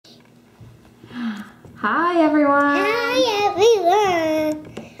Hi everyone! Hi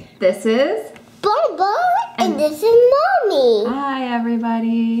everyone! This is BonBon and this is Mommy. Hi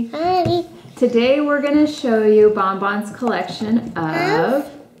everybody! Hi. Today we're going to show you BonBon's collection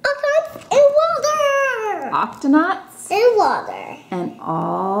of Octonauts and water. And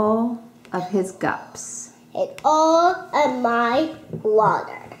all of his Gups. And all of my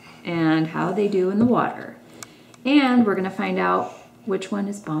water. And how they do in the water. And we're going to find out which one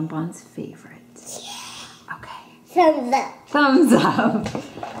is BonBon's favorite. Yeah. Okay. Thumbs up. Thumbs up.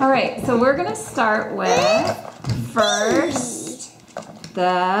 All right, so we're going to start with first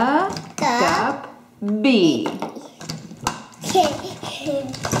the Gup-B.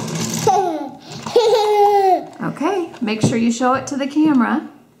 Okay, make sure you show it to the camera.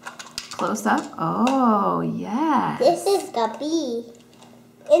 Close up. Oh, yes. This is Gup-B.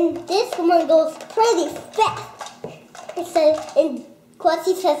 And this one goes pretty fast. It says, and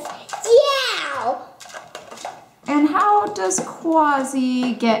Quasi says, yeah! And how does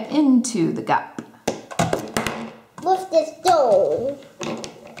Quasi get into the Gup? With this door.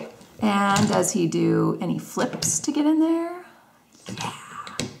 And does he do any flips to get in there? Yeah.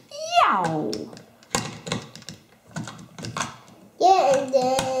 Yow! Yeah, and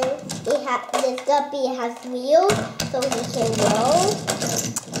then this Gup-B has wheels, so he can go.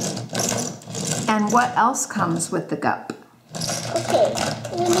 And what else comes with the Gup? Okay,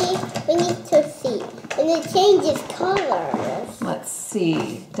 we need to see. And it changes colors. Let's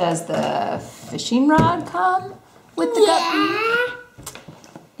see. Does the fishing rod come with the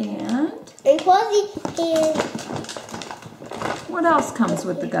Gup-B? And Quasi is what else comes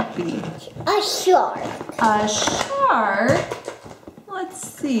with the Gup-B? a shark. A shark? Let's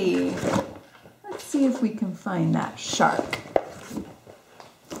see. Let's see if we can find that shark.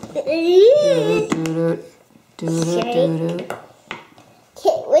 Doo-doo-doo-doo. Doo-doo-doo-doo.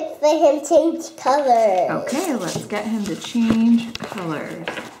 Okay, let's let him change colors. Okay, let's get him to change colors.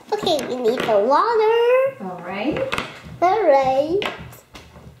 Okay, we need the water. All right. All right.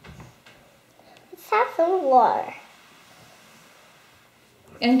 Let's have some water.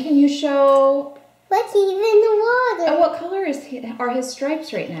 And can you show? What's even the water? What color are his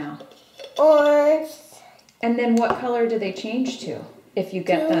stripes right now? Orange. And then what color do they change to? If you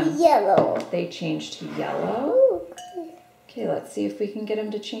get them, Yellow. they change to yellow. Ooh. Okay, let's see if we can get him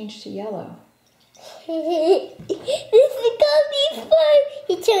to change to yellow. This is gonna be fun.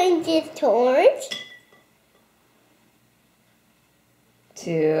 He changes to orange.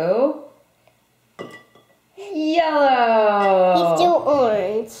 To yellow. He's still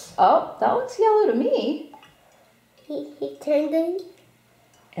orange. Oh, that looks yellow to me. He turned the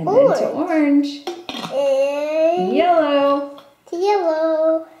And then to orange. and Yellow. to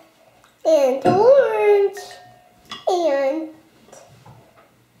yellow and to orange and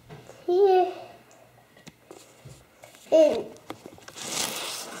here and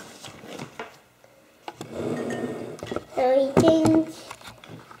now he changed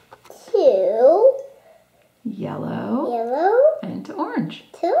to Yellow. yellow And to orange.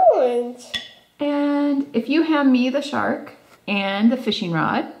 to orange. And if you hand me the shark and the fishing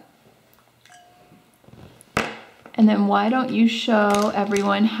rod, and then why don't you show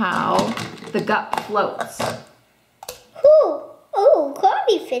everyone how the Gup floats? Oh,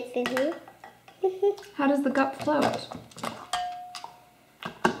 Quasi fits in here. How does the Gup float?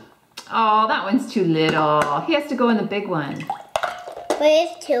 Oh, that one's too little. He has to go in the big one. But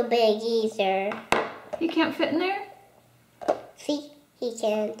it's too big either. He can't fit in there? See, he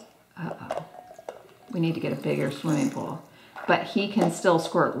can't. Uh-oh. We need to get a bigger swimming pool. But he can still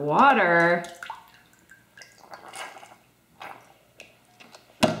squirt water.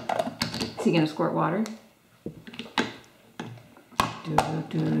 Is he gonna squirt water?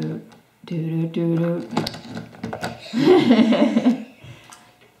 Doo-doo-doo, doo-doo-doo-doo.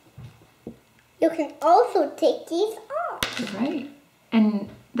 You can also take these off. Right. And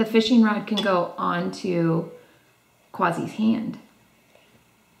the fishing rod can go onto Quasi's hand.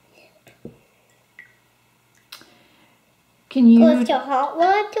 Can you... Goes to hot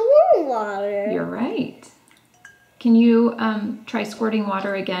water to warm water. You're right. Can you try squirting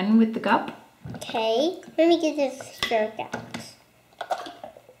water again with the Gup? Okay, let me get this shark out.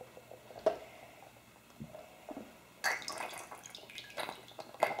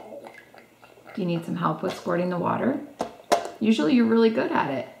 Do you need some help with squirting the water? Usually you're really good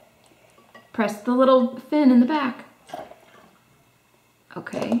at it. Press the little fin in the back.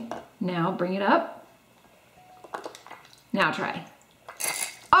 Okay, now bring it up. Now try.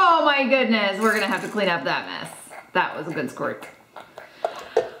 Oh my goodness, we're gonna have to clean up that mess. That was a good squirt.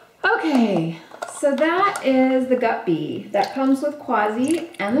 Okay, So that is the Gup-B. That comes with Quasi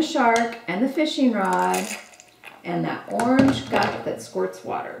and the shark and the fishing rod and that orange Gup that squirts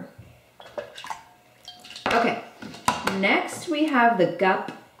water. Okay, next we have the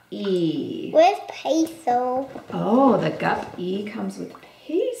Gup-E. Where's peso? Oh, the Gup-E comes with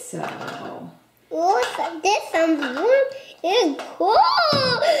peso. Oh, this sounds really cool.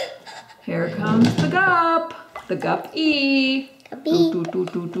 Here comes the Gup, the Gup-E. Gup-E. Doo, doo,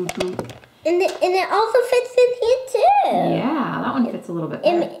 doo, doo, doo, doo. And it also fits in here too. Yeah, that one fits a little bit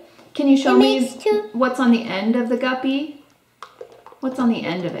better. Can you show me what's on the end of the Gup-E? What's on the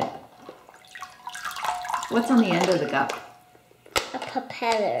end of it? What's on the end of the Gup? A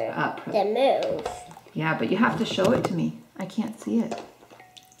propeller that moves. Yeah, but you have to show it to me. I can't see it.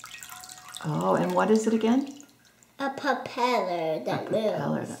 Oh, and what is it again? A propeller that moves. A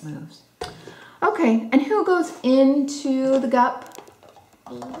propeller that moves. Okay, and who goes into the Gup?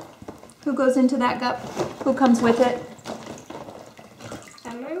 Who goes into that Gup? Who comes with it?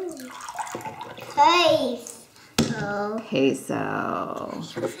 Peso. Peso.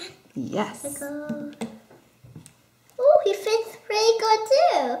 Yes. Oh, he fits pretty good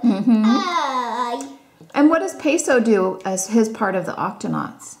too. Mm-hmm. And what does Peso do as his part of the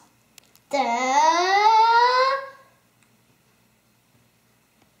Octonauts? The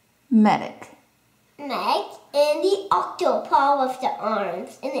medic. Meg and the octopaw with the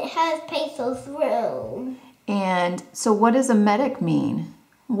arms, and it has Peso's room. And so what does a medic mean?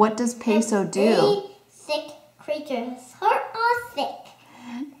 What does Peso do? Any sick creatures, hurt or sick.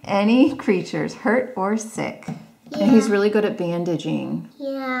 Any creatures hurt or sick. Yeah. And he's really good at bandaging.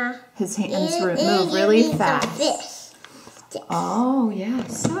 Yeah. His hands move really fast. Oh, yeah.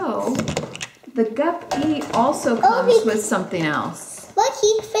 So the Gup-E also comes with something else. Look,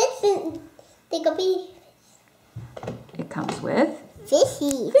 he fits in the Gup-E. It comes with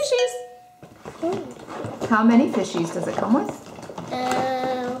fishies. Fishies. How many fishies does it come with?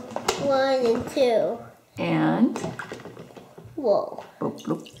 1 and 2. And whoa. Bloop,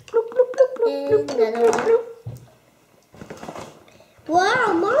 bloop, bloop, bloop, bloop, bloop, bloop, bloop.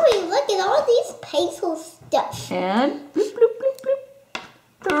 Wow, Mommy, look at all these peso stuff. And bloop, bloop, bloop,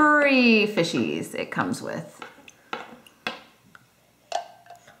 bloop. 3 fishies it comes with.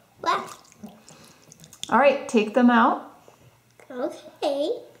 Wow. All right, take them out.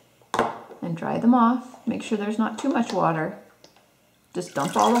 Okay. And dry them off. Make sure there's not too much water. Just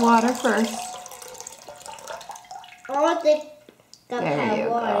dump all the water first. All the Gup there have you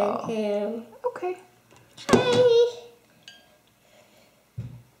water go. too. Okay. Hey.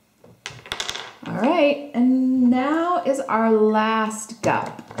 All right, and now is our last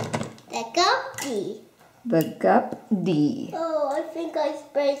Gup. The Gup-D. The Gup-D. Oh, I think I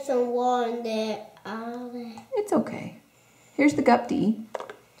sprayed some water in there. It's okay. Here's the Gup-D.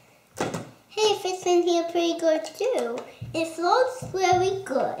 Hey, it fits in here pretty good too. It floats very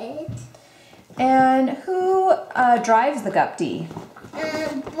good. And who drives the Gup-D?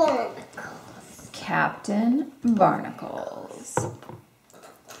 Barnacles. Captain Barnacles.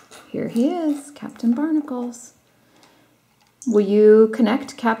 Here he is, Captain Barnacles. Will you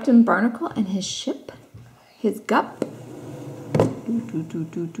connect Captain Barnacle and his ship? His Gup? Doot, doot,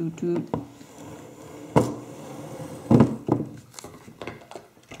 doot, doot, doot, doot.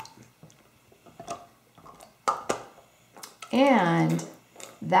 And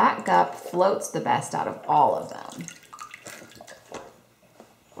that Gup floats the best out of all of them.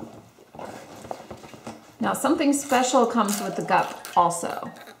 Now something special comes with the Gup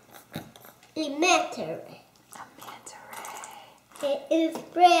also. A manta ray. A manta ray. It is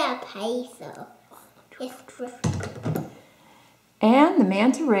spray peso. And the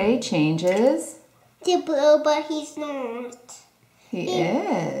manta ray changes. To blue, but he's not. He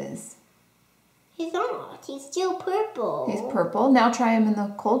is. He's not. He's still purple. He's purple. Now try him in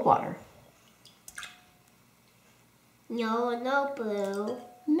the cold water. No, no blue.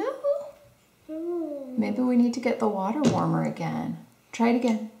 No. Maybe we need to get the water warmer again. Try it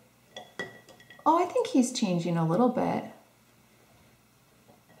again. Oh, I think he's changing a little bit.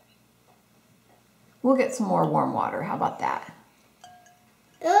 We'll get some more warm water. How about that?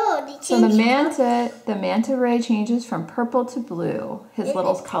 Oh, So the manta ray changes from purple to blue, his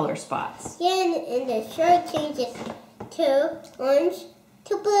little color spots. Yeah, and the shirt changes to orange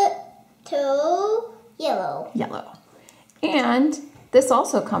to blue to yellow. Yellow. And this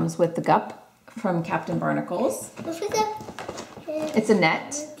also comes with the Gup from Captain Barnacles. It's a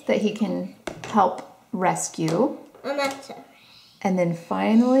net that he can help rescue. And then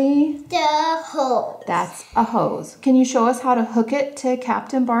finally, the hose. That's a hose. Can you show us how to hook it to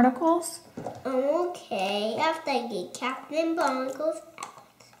Captain Barnacles? Okay, after I get Captain Barnacles out.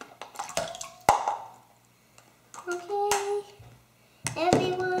 Okay.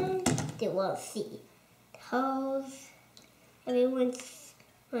 Everyone, they will see. Hose. Everyone's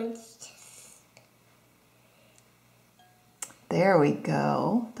just. There we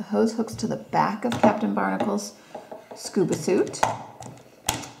go. The hose hooks to the back of Captain Barnacle's scuba suit.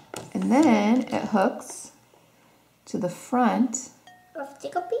 And then it hooks to the front Of the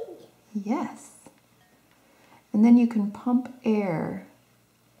Gup-B. Yes. And then you can pump air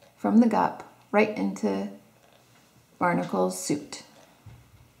from the Gup right into Barnacle's suit.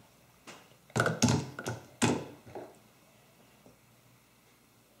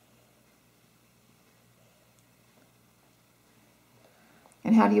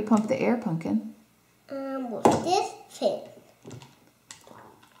 And how do you pump the air, Pumpkin? With this fin.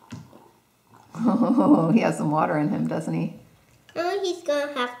 Oh, he has some water in him, doesn't he? Now he's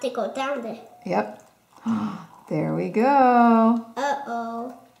gonna have to go down there. Yep. There we go.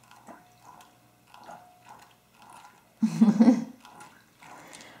 Uh-oh.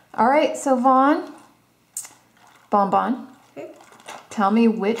 All right, so Bonbon, tell me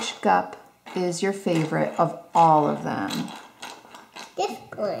which Gup is your favorite of all of them. This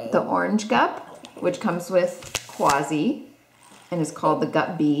one. The orange Gup, which comes with Quasi and is called the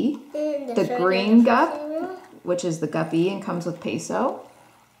Gup-B. The green Gup, which is the Gup-E and comes with Peso.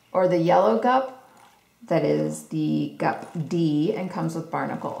 Or the yellow Gup, that is the Gup-D and comes with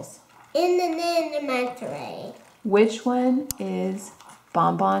Barnacles. And then the manta ray. Which one is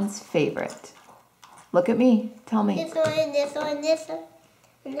Bonbon's favorite? Look at me. Tell me. This one, this one, this one,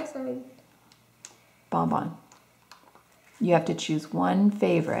 and this one. Bonbon. You have to choose one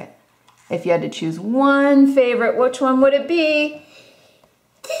favorite. If you had to choose one favorite, which one would it be?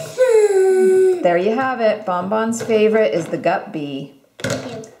 This one. There you have it. Bonbon's favorite is the Gup-B.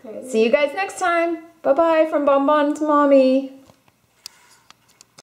 See you guys next time. Bye-bye from BonBon's mommy.